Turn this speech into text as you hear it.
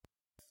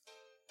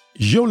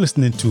You're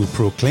listening to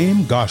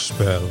Proclaim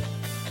Gospel,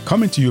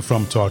 coming to you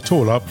from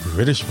Tortola,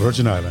 British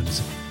Virgin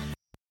Islands.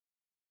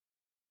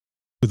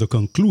 To the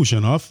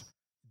conclusion of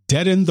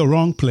Dead in the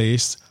Wrong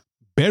Place,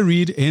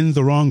 Buried in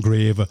the Wrong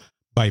Grave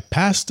by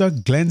Pastor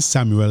Glenn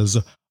Samuels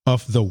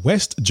of the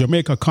West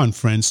Jamaica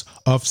Conference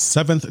of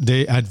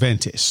Seventh-day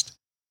Adventists.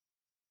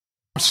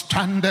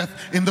 Standeth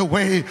in the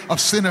way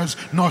of sinners,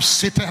 nor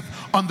sitteth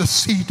on the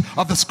seat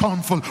of the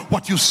scornful.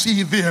 What you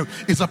see there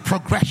is a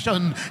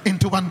progression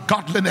into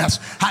ungodliness.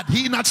 Had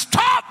he not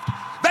stopped,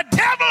 the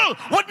devil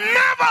would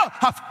never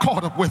have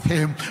caught up with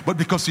him. But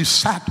because he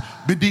sat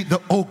beneath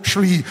the oak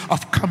tree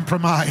of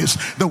compromise,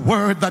 the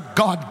word that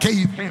God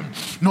gave him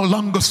no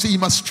longer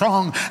seemed as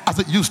strong as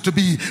it used to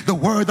be. The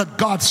word that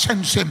God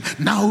sends him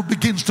now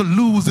begins to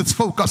lose its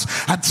focus.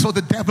 And so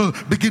the devil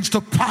begins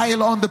to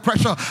pile on the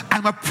pressure.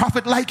 I'm a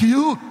prophet like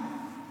you.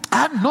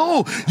 I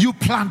know you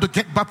plan to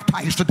get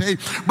baptized today,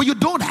 but you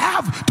don't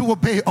have to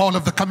obey all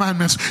of the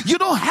commandments. You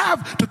don't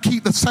have to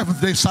keep the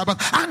seventh-day Sabbath.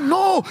 I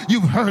know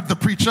you've heard the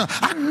preacher.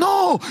 I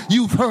know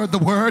you've heard the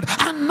word.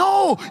 I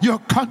know your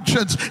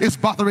conscience is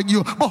bothering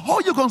you. But how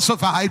are you going to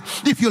survive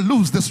if you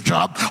lose this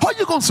job? How are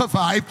you going to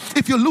survive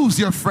if you lose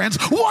your friends?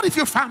 What if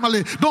your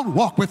family don't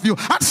walk with you?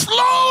 And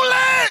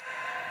slowly.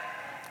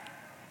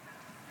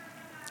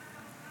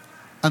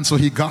 And so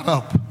he got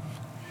up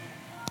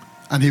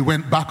and he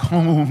went back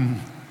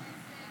home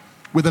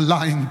with a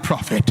lying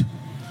prophet.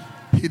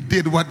 He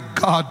did what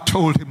God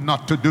told him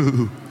not to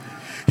do.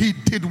 He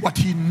did what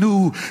he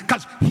knew,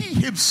 because he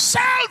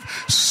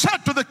himself said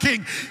to the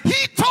king,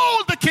 he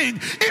told the king,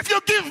 if you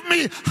give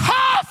me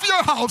half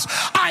your house,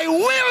 I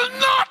will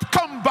not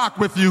come back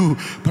with you.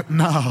 But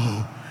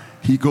now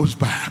he goes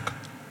back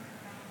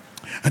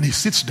and he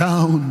sits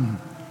down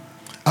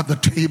at the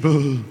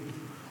table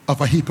of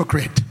a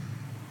hypocrite.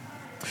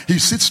 He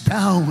sits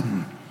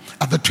down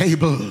at the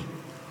table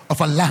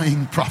of a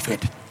lying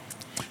prophet.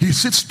 He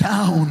sits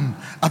down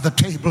at the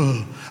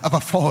table of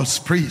a false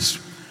priest,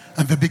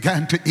 and they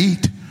began to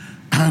eat.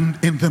 And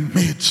in the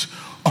midst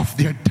of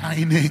their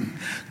dining,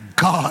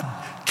 God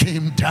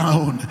came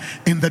down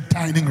in the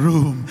dining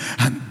room,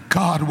 and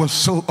God was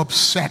so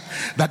upset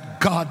that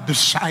God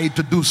decided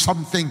to do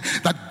something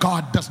that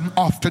God doesn't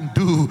often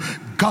do.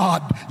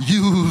 God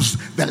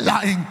used the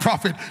lying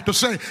prophet to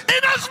say,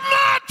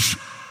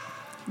 inasmuch,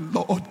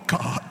 Lord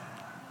God,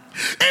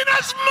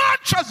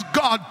 inasmuch as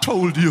God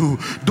told you,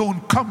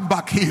 don't come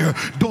back here,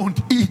 don't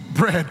eat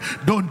bread,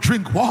 don't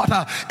drink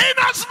water,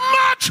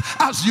 inasmuch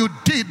as you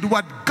did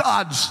what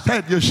God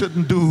said you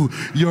shouldn't do,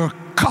 your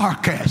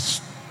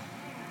carcass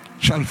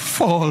shall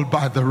fall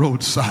by the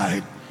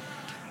roadside.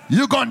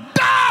 You're going to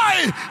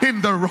die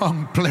in the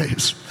wrong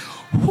place.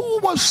 Who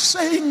was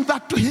saying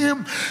that to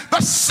him?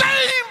 The same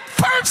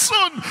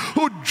person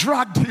who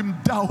dragged him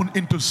down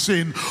into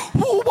sin.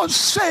 Who was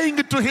saying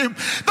it to him?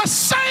 The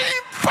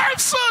same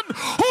person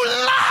who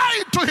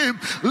lied to him.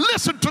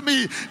 Listen to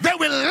me, they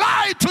will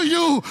lie to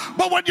you,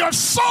 but when your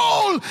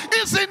soul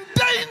is in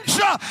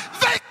danger,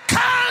 they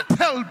can't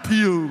help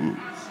you.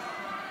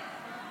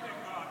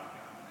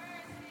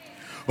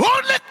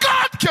 Only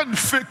God can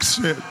fix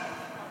it.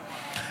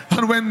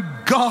 And when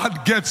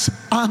God gets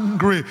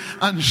angry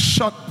and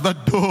shut the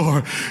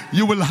door,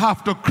 you will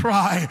have to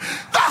cry,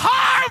 the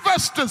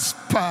harvest is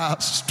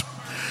past,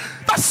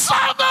 the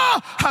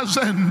summer has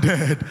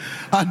ended,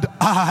 and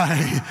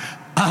I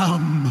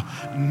am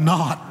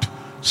not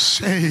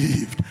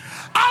saved.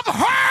 I've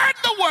heard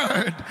the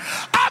word,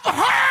 I've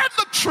heard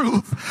the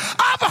truth,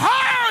 I've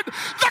heard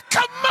the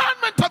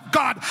commandment of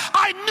God.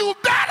 I knew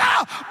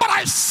better, but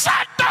I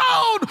sat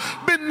down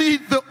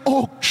beneath the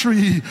oak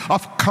tree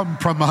of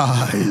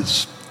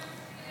compromise.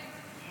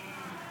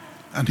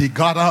 And he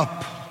got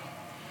up,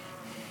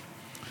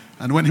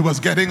 and when he was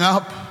getting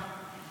up,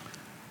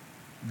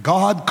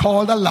 God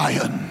called a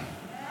lion.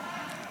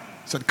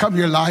 He said, come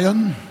here,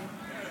 lion.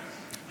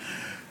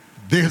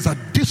 There's a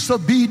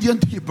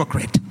disobedient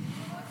hypocrite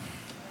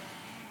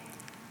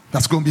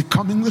that's going to be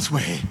coming this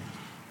way.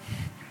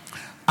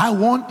 I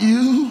want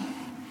you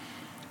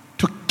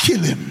to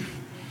kill him.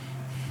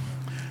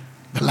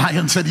 The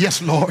lion said,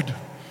 yes, Lord.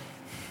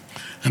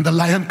 And the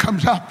lion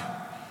comes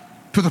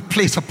up to the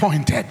place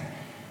appointed.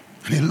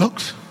 And he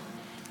looks.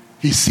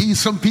 He sees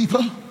some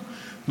people.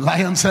 The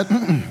lion said,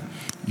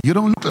 you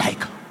don't look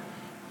like.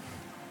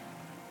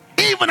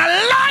 Even a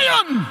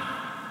lion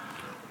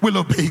will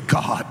obey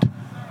God.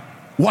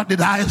 What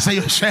did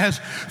Isaiah say?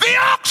 The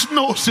ox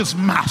knows his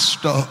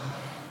master.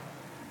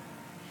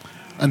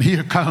 And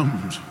here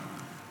comes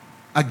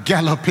a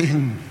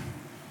galloping,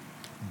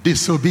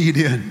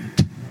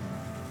 disobedient.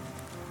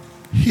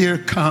 Here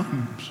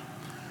comes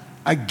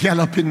a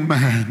galloping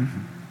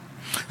man.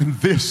 And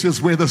this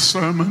is where the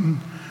sermon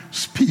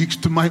speaks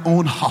to my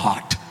own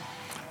heart,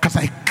 because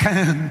I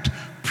can't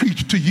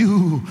preach to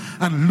you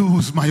and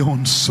lose my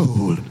own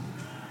soul.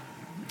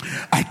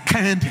 I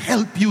can't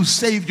help you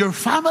save your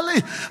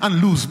family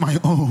and lose my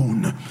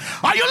own.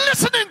 Are you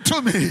listening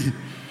to me?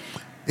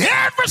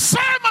 Every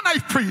sermon I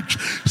preach,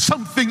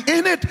 something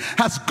in it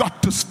has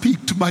got to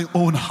speak to my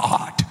own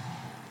heart.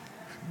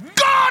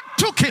 God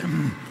took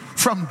him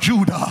from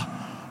Judah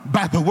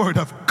by the word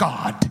of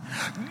God.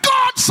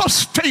 God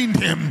sustained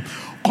him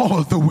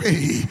all the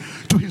way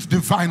to his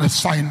divine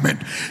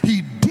assignment.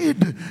 He did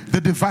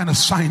the divine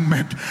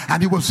assignment,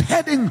 and he was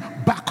heading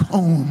back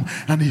home,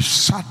 and he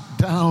sat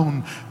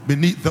down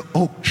beneath the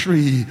oak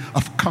tree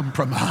of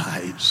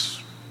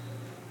compromise.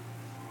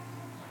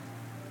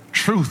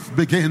 Truth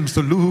begins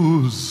to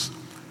lose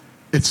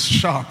its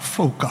sharp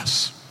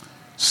focus.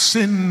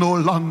 Sin no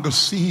longer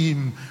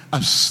seems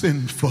as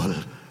sinful.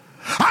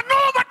 I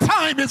know the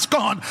time is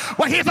gone.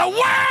 Well, here's a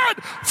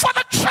word for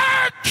the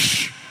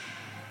church.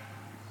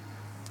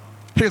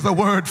 Here's a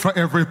word for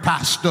every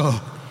pastor.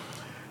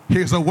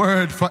 Here's a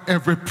word for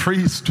every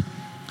priest.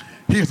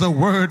 Here's a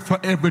word for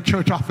every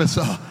church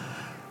officer.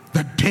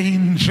 The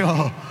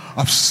danger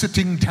of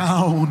sitting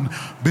down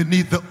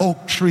beneath the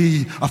oak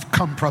tree of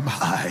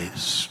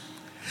compromise.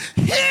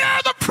 Hear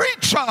the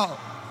preacher.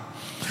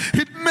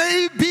 It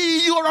may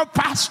be you're a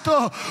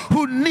pastor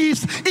who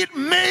needs, it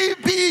may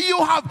be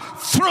you have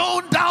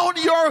thrown down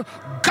your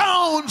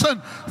gowns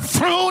and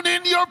thrown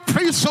in your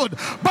priesthood,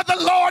 but the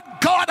Lord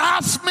God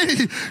asked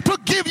me to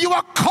give you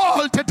a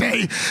call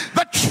today.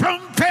 The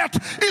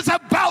trumpet is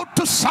about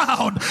to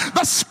sound.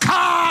 The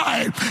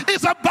sky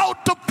is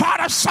about to part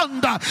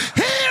asunder.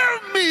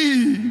 Hear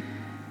me.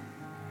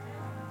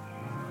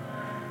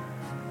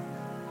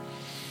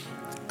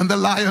 And the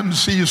lion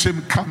sees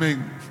him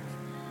coming.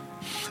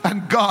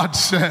 And God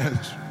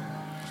says,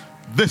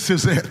 this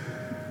is it.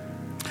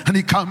 And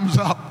he comes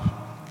up,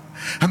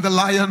 and the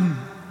lion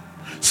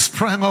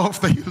sprang off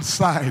the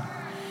hillside,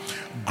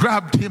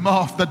 grabbed him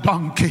off the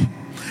donkey.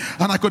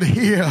 And I could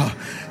hear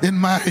in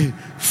my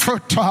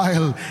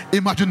fertile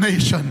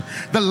imagination,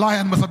 the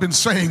lion must have been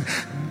saying,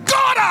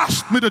 God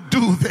asked me to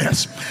do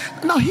this.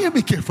 Now hear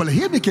me carefully,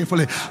 hear me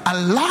carefully.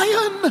 A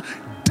lion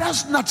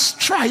does not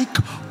strike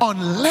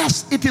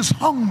unless it is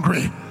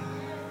hungry.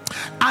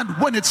 And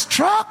when it's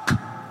struck,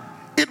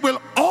 it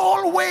will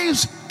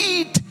always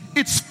eat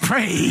its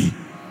prey.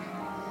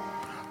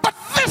 But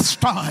this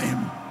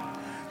time,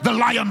 the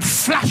lion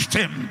flashed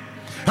him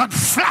and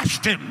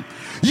flashed him.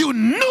 You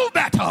knew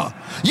better.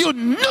 You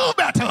knew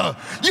better.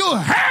 You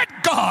heard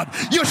God.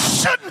 You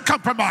shouldn't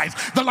compromise.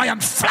 The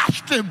lion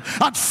flashed him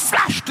and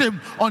flashed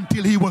him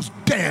until he was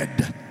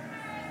dead.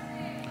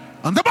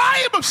 And the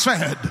Bible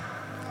said,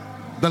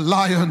 the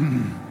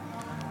lion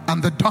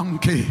and the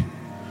donkey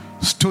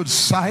stood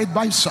side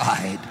by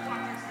side.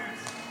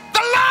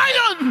 The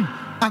lion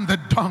and the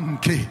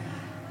donkey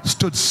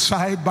stood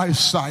side by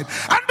side.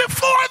 And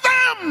before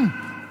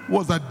them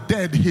was a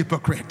dead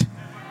hypocrite.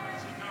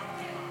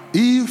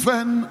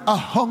 Even a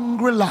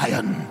hungry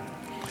lion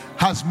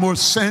has more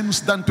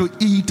sense than to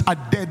eat a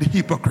dead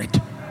hypocrite.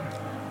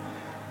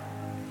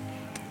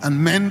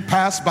 And men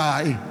passed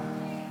by.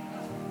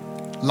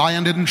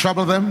 Lion didn't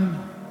trouble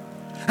them.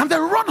 And they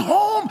run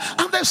home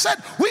and they said,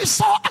 we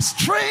saw a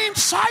strange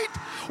sight.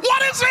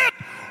 What is it?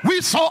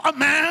 We saw a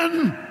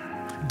man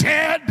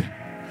dead,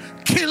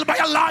 killed by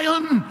a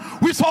lion.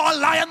 We saw a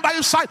lion by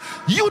his side.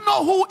 You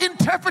know who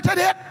interpreted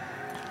it?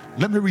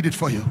 Let me read it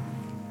for you.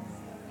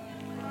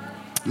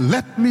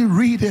 Let me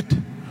read it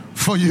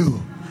for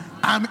you.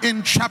 I'm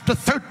in chapter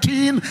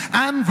 13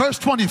 and verse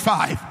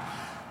 25.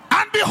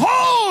 And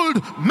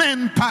behold,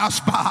 men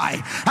passed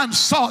by and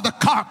saw the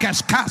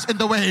carcass cast in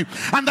the way,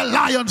 and the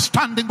lion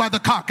standing by the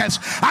carcass.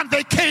 And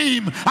they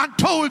came and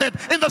told it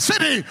in the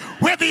city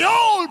where the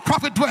old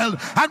prophet dwelled.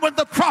 And when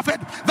the prophet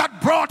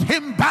that brought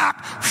him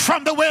back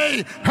from the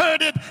way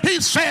heard it, he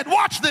said,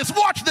 watch this,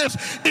 watch this.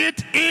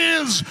 It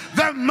is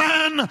the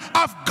man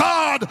of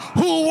God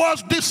who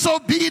was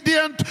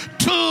disobedient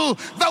to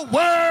the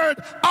word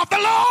of the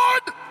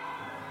Lord.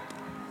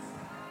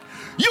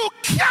 You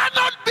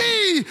cannot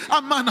be a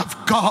man of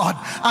God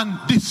and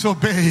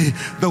disobey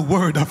the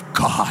word of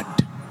God.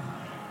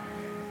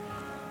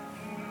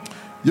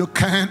 You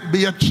can't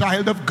be a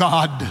child of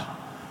God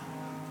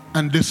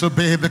and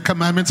disobey the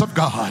commandments of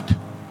God.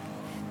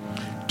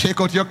 Take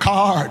out your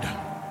card.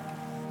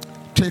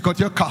 Take out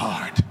your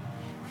card.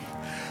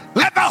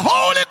 Let the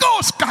Holy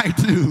Ghost guide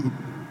you.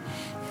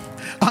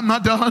 I'm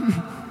not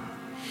done.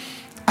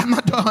 I'm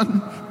not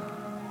done.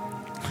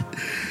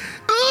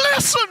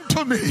 Listen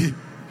to me.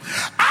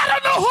 I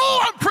don't know who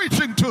I'm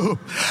preaching to.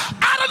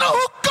 I don't know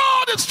who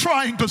God is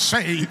trying to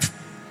save.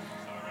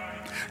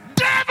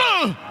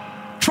 Devil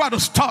tried to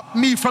stop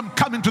me from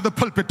coming to the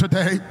pulpit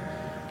today.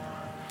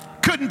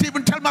 Couldn't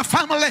even tell my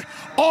family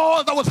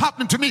all that was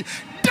happening to me.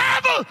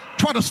 Devil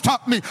tried to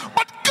stop me.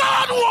 But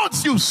God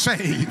wants you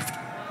saved.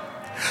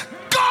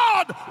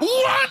 God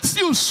wants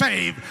you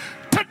saved.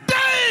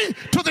 Today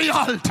to the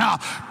altar.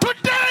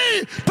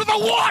 Today to the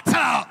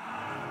water.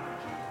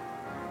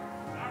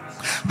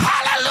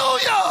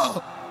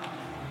 Hallelujah!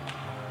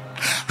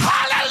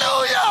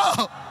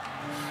 Hallelujah!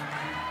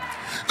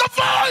 The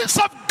voice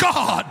of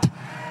God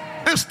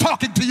is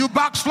talking to you,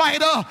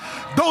 backslider.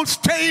 Don't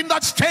stay in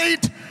that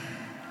state.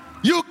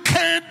 You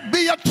can't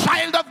be a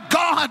child of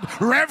God,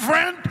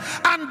 reverend,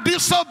 and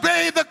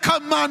disobey the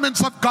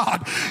commandments of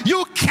God.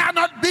 You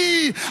cannot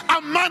be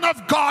a man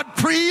of God,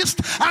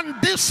 priest, and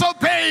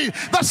disobey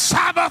the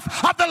Sabbath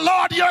of the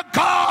Lord your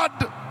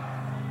God.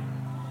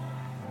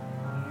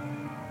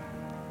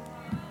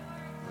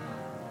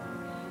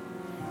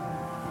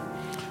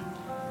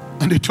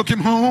 And he took him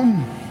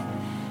home.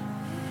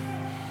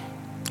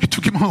 He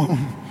took him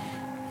home.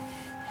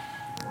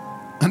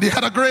 And he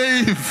had a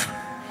grave.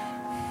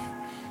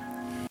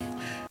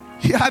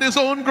 He had his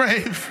own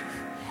grave.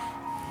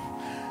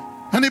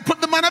 And he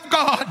put the man of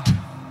God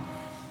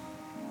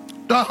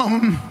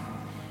down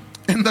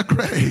in the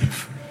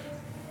grave.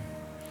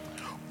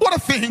 What a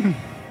thing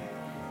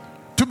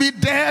to be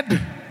dead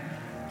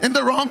in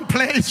the wrong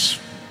place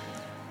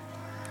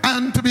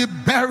and to be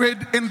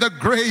buried in the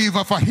grave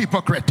of a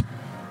hypocrite.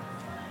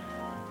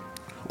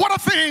 What a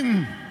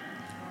thing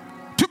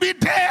to be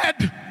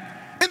dead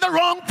in the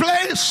wrong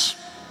place.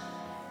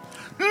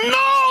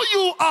 No,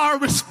 you are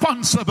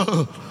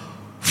responsible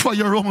for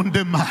your own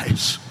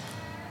demise,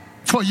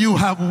 for you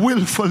have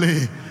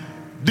willfully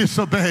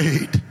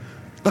disobeyed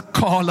the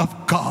call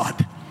of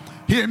God.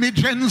 Hear me,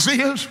 Gen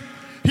Zers.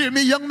 Hear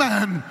me, young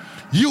man.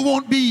 You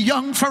won't be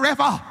young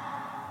forever.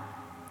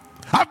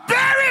 I've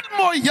buried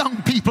more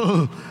young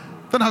people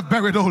than I've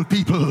buried old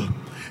people.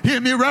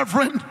 Hear me,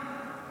 reverend.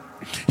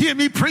 Hear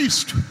me,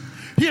 priest.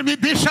 Hear me,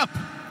 bishop.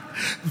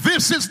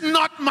 This is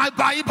not my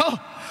Bible.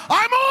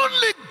 I'm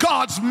only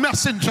God's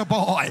messenger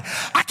boy.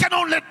 I can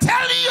only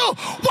tell you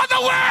what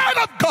the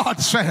word of God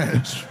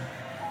says.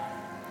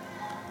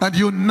 And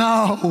you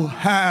now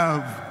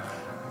have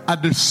a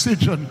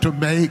decision to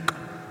make.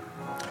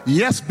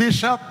 Yes,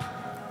 bishop.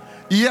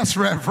 Yes,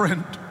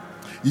 reverend.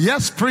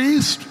 Yes,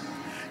 priest.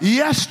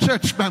 Yes,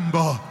 church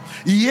member.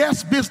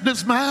 Yes,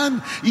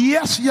 businessman.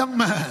 Yes, young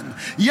man.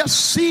 Yes,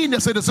 senior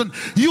citizen.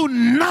 You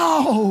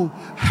now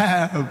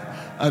have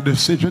a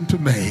decision to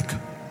make.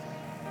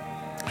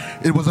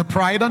 It was a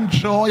pride and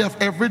joy of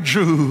every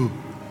Jew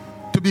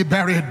to be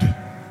buried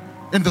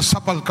in the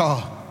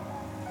sepulchre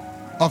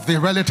of their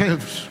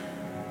relatives.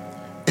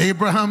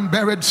 Abraham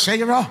buried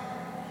Sarah,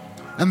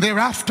 and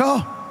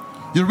thereafter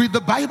you read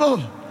the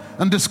Bible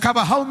and discover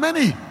how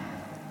many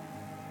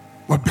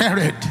were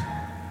buried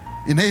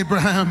in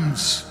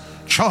Abraham's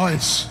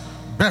choice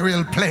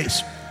burial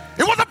place.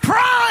 It was the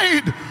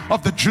pride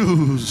of the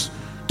Jews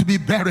to be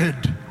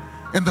buried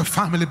in the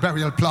family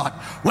burial plot.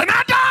 When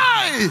I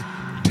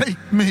die,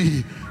 take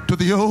me to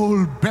the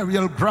old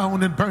burial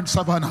ground in Burnt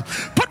Savannah.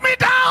 Put me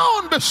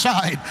down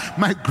beside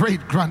my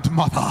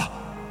great-grandmother.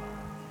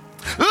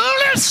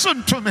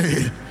 Listen to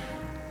me.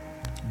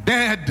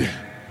 Dead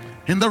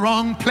in the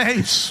wrong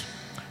place,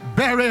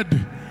 buried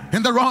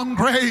in the wrong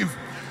grave.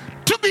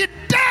 To be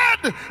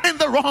dead in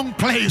the wrong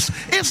place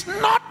is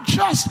not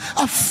just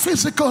a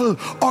physical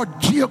or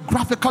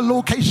geographical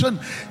location.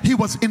 He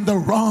was in the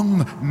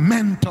wrong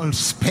mental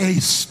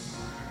space.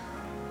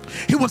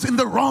 He was in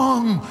the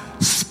wrong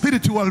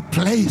spiritual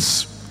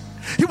place.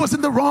 He was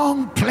in the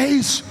wrong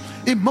place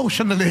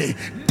emotionally.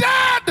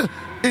 Dead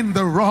in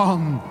the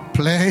wrong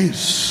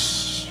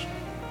place.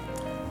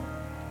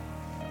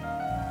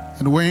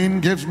 And Wayne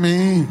gives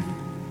me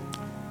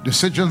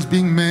decisions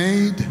being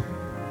made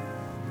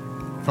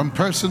from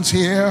persons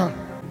here,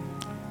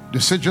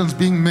 decisions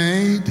being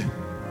made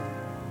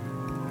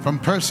from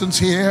persons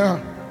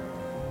here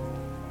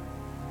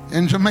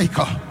in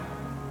Jamaica.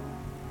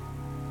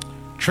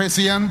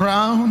 Tracy Ann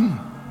Brown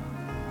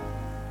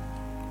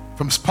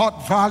from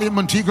Spot Valley,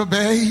 Montego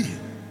Bay.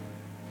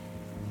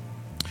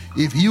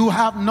 If you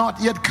have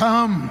not yet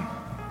come,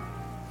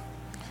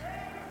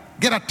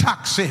 get a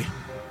taxi.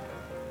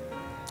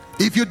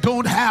 If you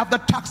don't have the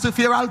taxi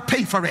fare, I'll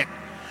pay for it.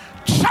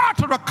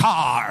 Charter a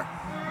car.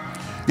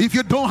 If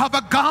you don't have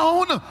a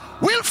gown,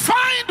 we'll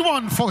find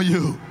one for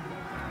you.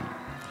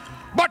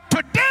 But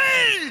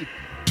today,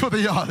 to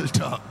the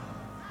altar.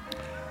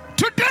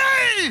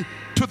 Today,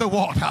 to the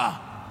water.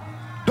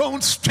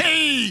 Don't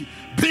stay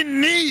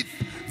beneath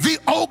the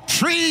oak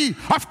tree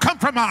of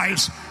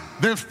compromise.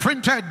 They've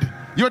printed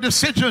your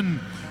decision.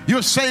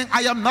 You're saying,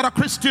 I am not a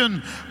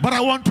Christian, but I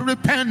want to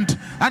repent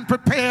and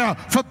prepare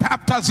for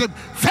baptism.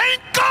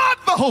 Thank God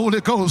the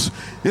Holy Ghost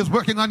is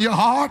working on your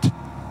heart.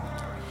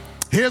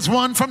 Here's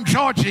one from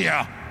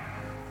Georgia.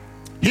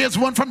 Here's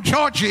one from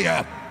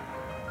Georgia.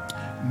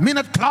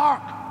 Minute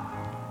Clark,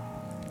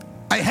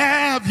 I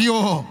have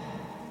your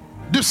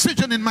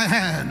decision in my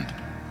hand.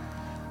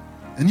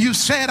 And you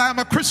said, I'm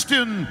a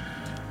Christian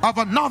of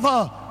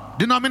another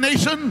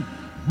denomination,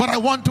 but I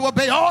want to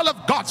obey all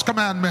of God's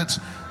commandments.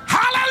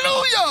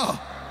 Hallelujah!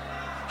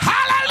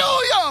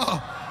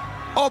 Hallelujah!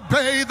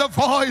 Obey the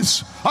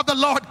voice of the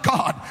Lord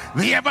God.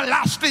 The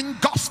everlasting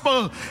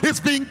gospel is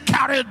being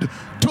carried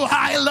to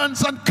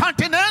islands and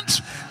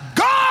continents.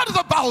 God is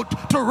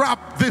about to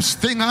wrap this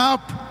thing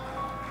up.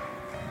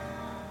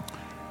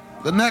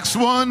 The next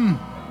one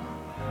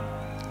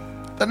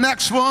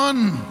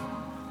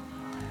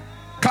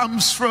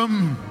comes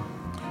from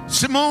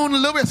Simone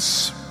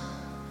Lewis,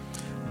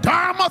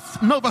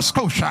 Dartmouth, Nova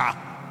Scotia.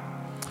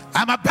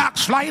 I'm a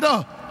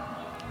backslider,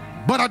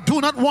 but I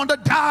do not want to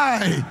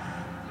die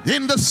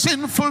in the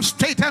sinful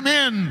state I'm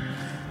in.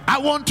 I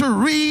want to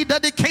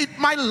rededicate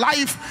my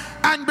life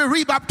and be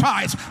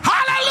rebaptized.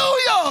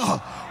 Hallelujah!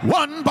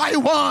 One by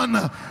one,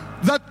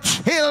 the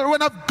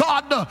children of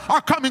God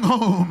are coming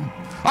home.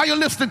 Are you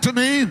listening to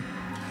me?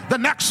 The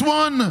next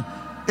one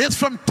is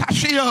from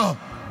Tashia,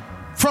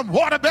 from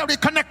Waterbury,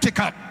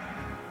 Connecticut.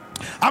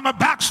 I'm a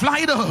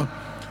backslider,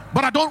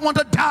 but I don't want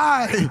to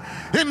die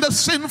in the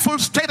sinful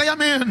state I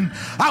am in.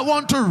 I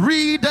want to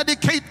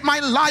rededicate my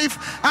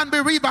life and be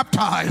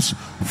rebaptized.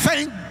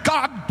 Thank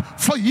God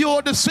for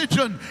your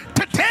decision.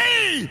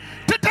 Today,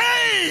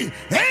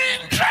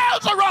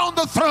 angels around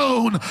the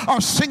throne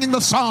are singing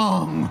the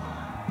song.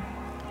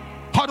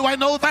 How do I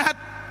know that?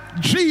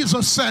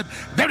 Jesus said,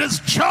 there is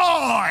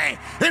joy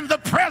in the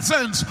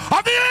presence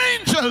of the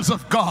angels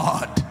of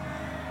God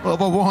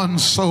over one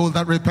soul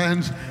that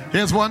repents.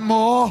 Here's one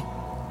more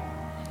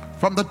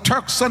from the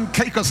Turks and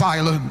Caicos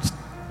Islands.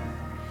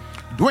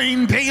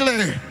 Dwayne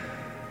Daly,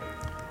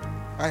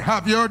 I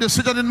have your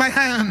decision in my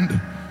hand.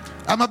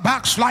 I'm a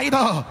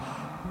backslider,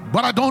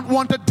 but I don't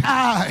want to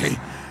die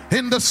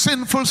in the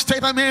sinful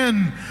state I'm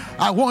in.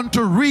 I want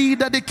to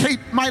rededicate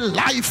my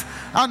life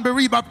and be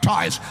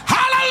rebaptized.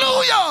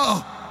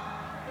 Hallelujah!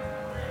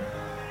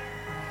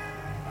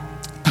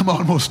 I'm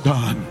almost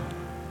done.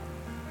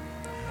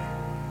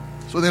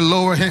 So they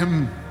lower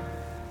him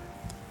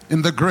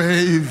in the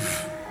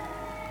grave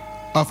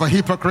of a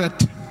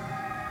hypocrite,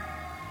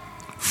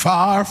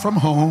 far from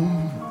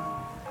home.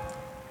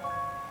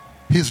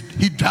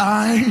 He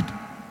died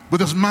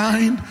with his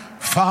mind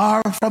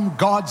far from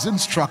God's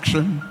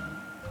instruction.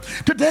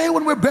 Today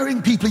when we're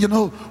burying people, you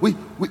know,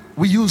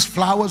 we use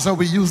flowers or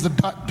we use the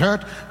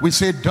dirt. We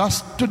say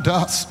dust to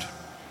dust,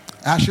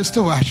 ashes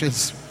to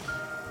ashes,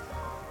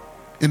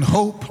 in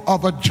hope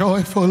of a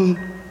joyful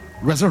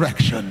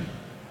resurrection.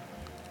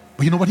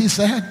 But you know what he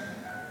said?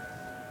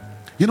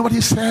 You know what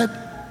he said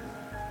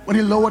when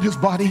he lowered his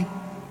body?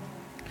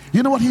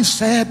 You know what he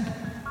said?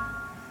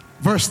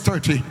 Verse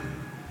 30.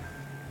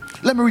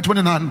 Let me read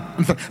 29.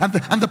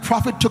 And the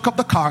prophet took up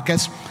the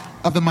carcass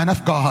of the man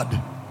of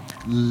God,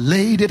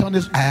 laid it on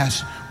his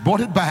ass,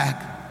 brought it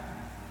back,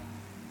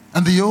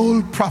 and the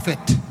old prophet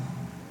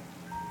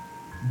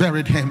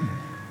buried him,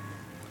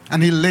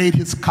 and he laid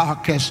his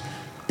carcass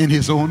in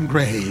his own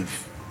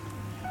grave.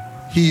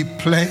 He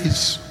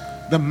placed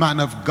the man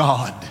of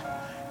God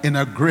in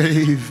a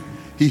grave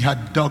he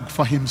had dug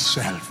for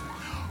himself.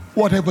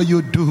 Whatever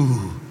you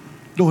do,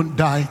 don't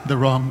die in the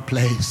wrong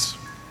place.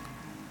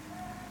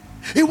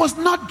 It was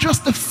not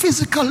just the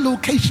physical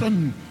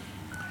location,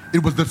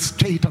 it was the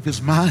state of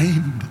his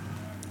mind,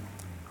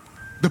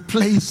 the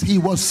place he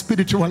was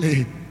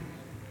spiritually,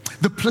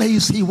 the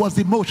place he was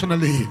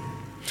emotionally,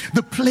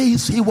 the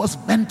place he was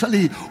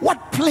mentally.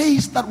 What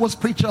place that was,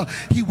 preacher?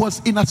 He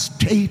was in a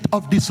state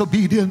of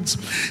disobedience.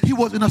 He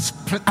was in a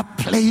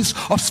place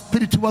of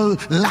spiritual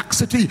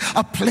laxity,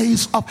 a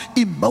place of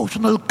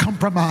emotional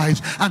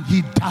compromise, and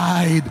he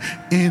died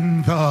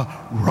in the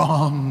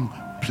wrong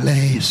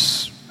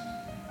place.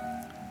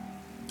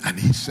 And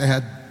he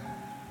said,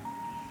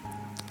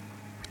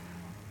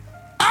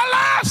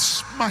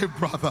 alas, my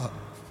brother,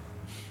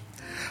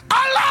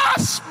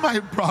 alas, my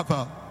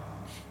brother,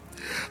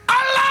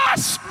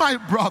 alas, my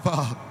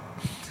brother,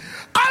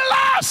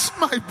 alas,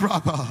 my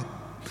brother,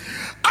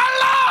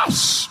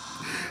 alas.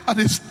 And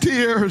his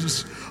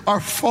tears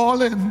are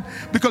falling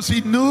because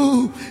he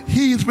knew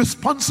he is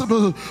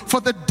responsible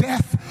for the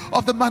death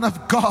of the man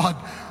of God.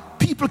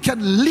 People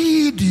can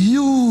lead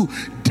you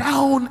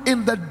down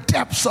in the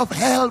depths of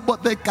hell,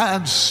 but they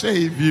can't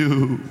save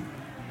you.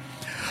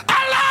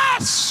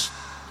 Alas!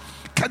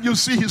 Can you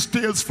see his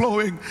tears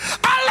flowing?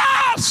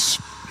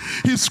 Alas!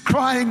 He's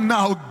crying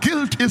now.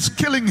 Guilt is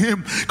killing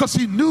him because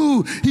he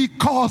knew he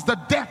caused the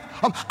death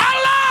of.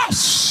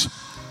 Alas!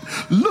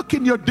 Look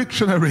in your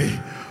dictionary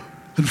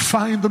and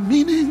find the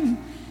meaning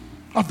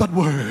of that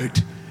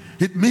word.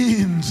 It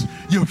means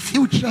your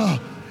future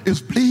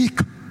is bleak.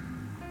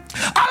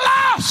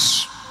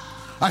 Alas!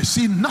 I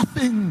see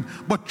nothing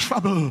but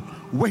trouble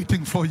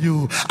waiting for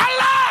you.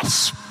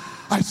 Alas!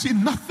 I see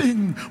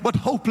nothing but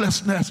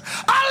hopelessness.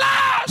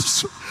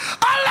 Alas!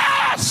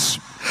 Alas!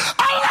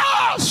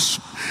 Alas!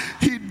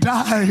 He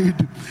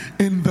died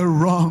in the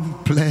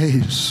wrong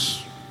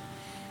place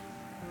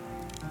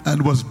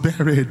and was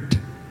buried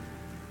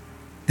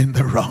in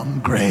the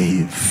wrong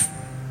grave.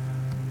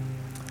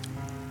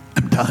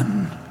 I'm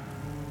done.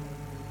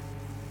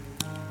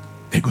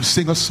 They go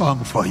sing a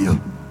song for you.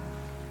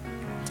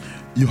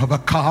 You have a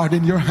card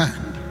in your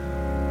hand.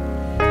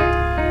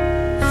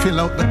 Fill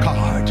out the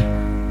card.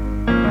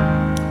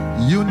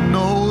 You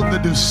know the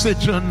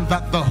decision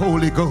that the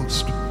Holy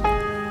Ghost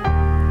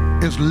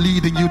is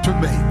leading you to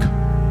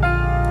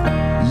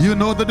make. You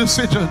know the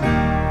decision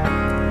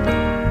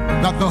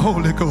that the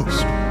Holy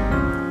Ghost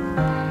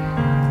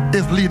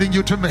is leading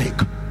you to make.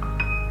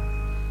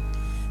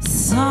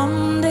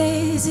 Some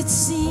days it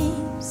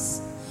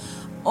seems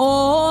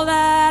all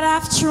that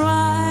I've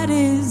tried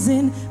is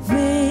in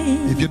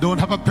vain. If you don't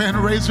have a pen,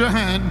 raise your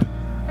hand.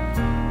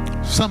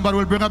 Somebody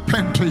will bring a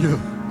pen to you.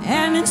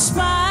 And in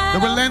spite They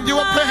will lend you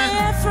a of pen.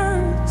 my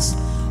efforts,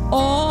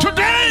 all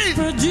Today, I've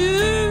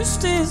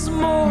produced is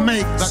more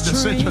make that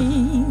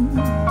decision.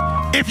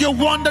 If you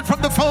wandered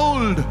from the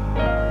fold,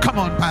 come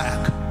on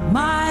back.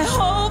 My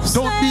hopes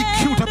Don't be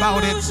cute and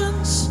about it.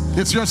 illusions,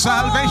 It's your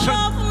salvation.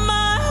 all of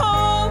my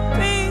hope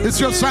is It's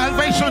your in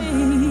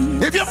salvation.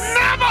 grace. If you've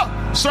never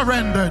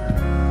surrendered,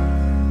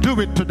 do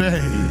it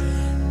today.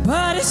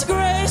 But His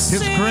grace,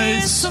 His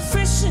grace is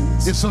sufficient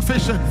It's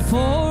sufficient.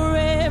 for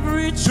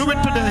every trial Do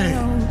it today.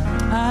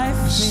 I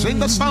face. Sing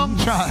the song,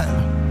 child.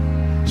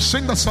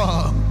 Sing the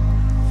song.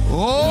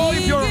 Oh, if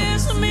He you're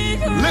gives me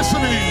grace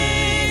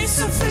listening,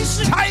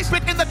 sufficient type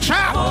it in the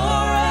chat.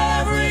 for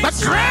every The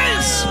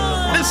grace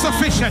trial is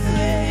sufficient.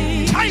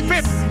 Type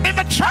it in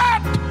the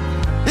chat.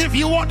 If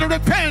you want to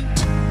repent,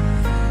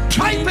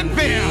 type it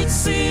there.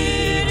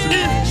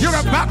 If you're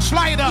a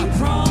backslider,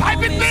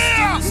 type it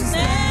there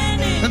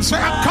and say,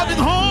 I'm coming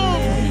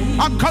home.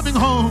 I'm coming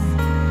home.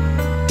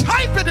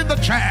 Type it in the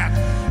chat.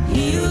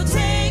 He'll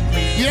take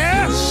me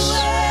Yes.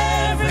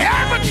 through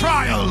Every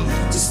trial,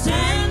 to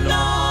stand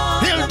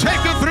on He'll the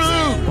take you through.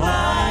 mountain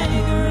by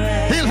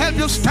grace. He'll help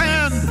you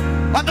stand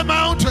on the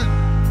mountain.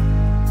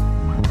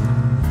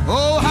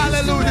 Oh,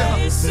 hallelujah.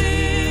 Grace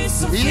is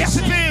sufficient Yes,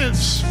 it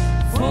is.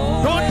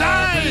 for Don't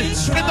die every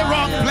in the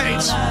wrong trial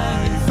place. I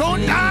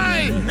Don't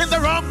die face. in the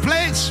wrong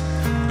place.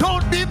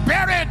 Don't be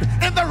buried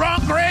in the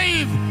wrong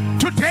grave.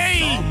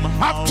 Today,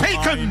 I've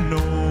taken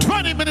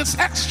 20 minutes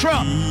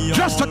extra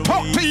just to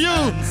talk to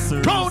you.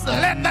 Don't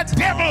let the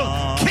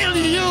devil kill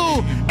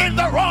you in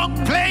the wrong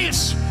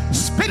place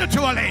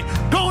spiritually.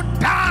 Don't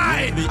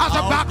die as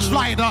a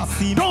backslider.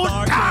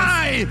 Don't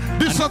die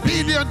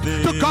disobedient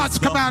to God's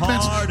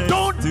commandments.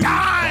 Don't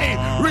die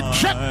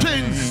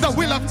rejecting the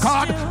will of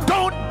God.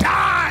 Don't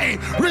die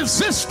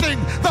resisting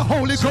the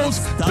Holy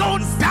Ghost.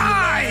 Don't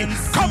die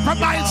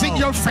compromising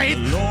your faith.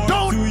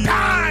 Don't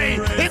die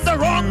in the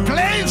wrong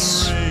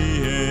place.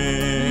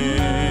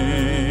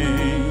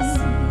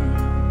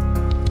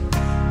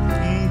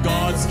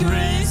 God's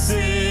grace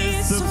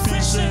is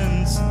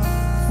sufficient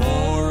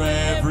for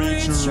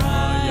every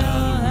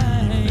trial I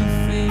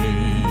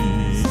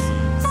face.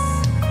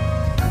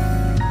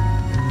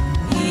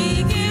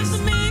 He gives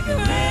me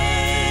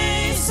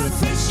grace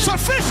sufficient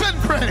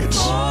Sufficient grace.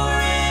 for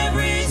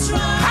every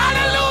trial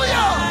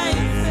Hallelujah. I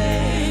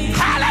face.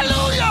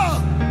 Hallelujah.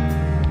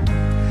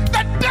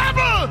 The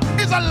devil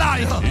is a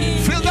liar.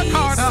 Fill the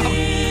card out.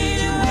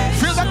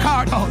 Fill the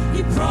card out.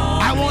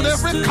 I want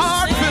every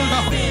card filled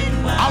out.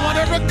 I want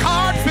every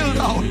card filled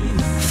out.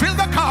 Fill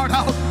the card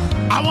out.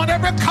 I want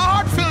every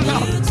card filled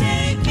out.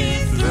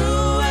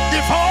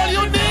 If all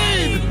you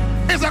need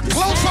is a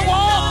closer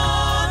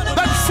walk,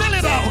 then fill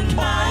it out.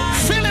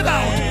 Fill it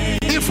out.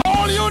 If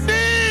all you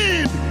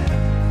need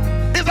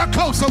is a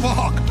closer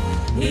walk,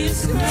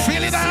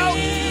 fill it out.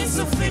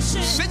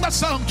 Sing the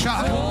song,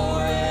 child.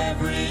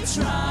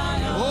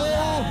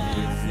 Oh,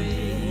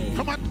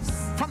 come on,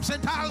 from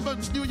St.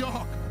 Albans, New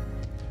York,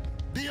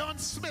 Dion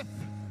Smith.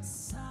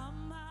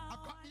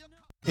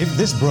 If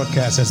this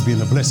broadcast has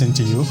been a blessing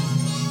to you,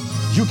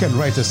 you can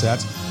write us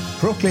at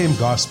Proclaim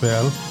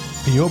Gospel,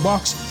 P.O.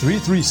 Box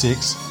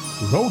 336,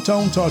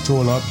 Rowtown,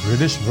 Tortola,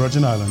 British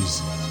Virgin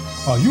Islands.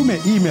 Or you may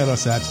email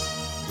us at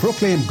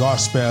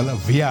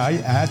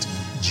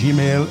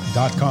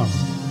proclaimgospelvi@gmail.com.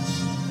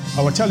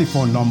 Our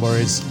telephone number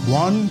is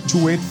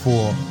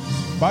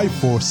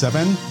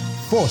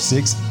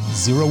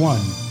 1-284-547-4601.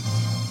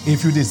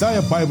 If you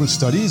desire Bible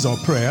studies or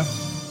prayer,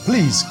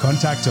 please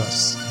contact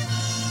us.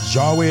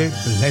 Yahweh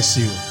bless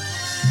you.